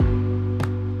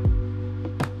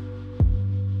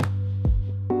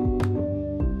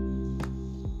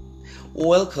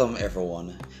Welcome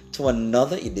everyone to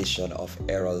another edition of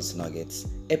Errol's Nuggets,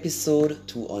 episode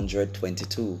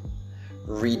 222,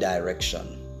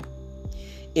 Redirection.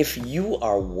 If you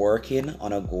are working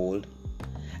on a goal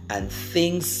and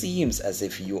things seems as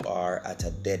if you are at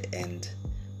a dead end,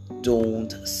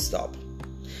 don't stop.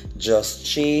 Just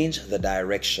change the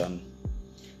direction.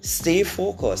 Stay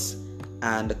focused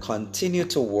and continue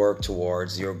to work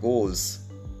towards your goals.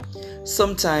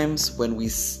 Sometimes when we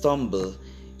stumble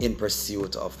in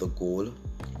pursuit of the goal,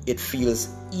 it feels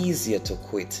easier to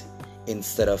quit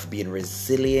instead of being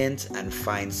resilient and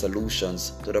find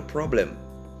solutions to the problem.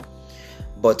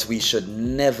 But we should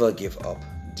never give up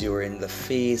during the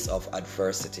face of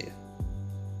adversity.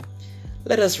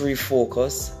 Let us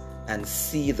refocus and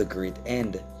see the great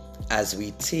end as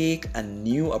we take a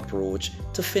new approach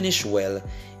to finish well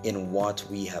in what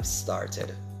we have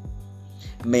started.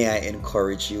 May I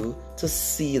encourage you to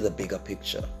see the bigger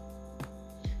picture.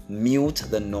 Mute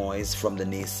the noise from the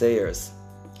naysayers.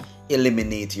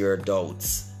 Eliminate your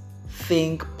doubts.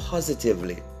 Think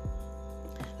positively.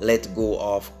 Let go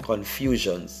of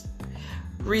confusions.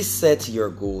 Reset your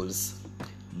goals.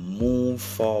 Move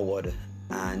forward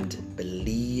and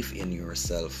believe in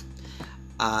yourself.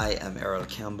 I am Errol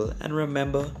Campbell, and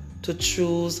remember to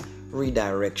choose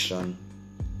redirection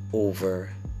over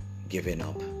giving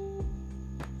up.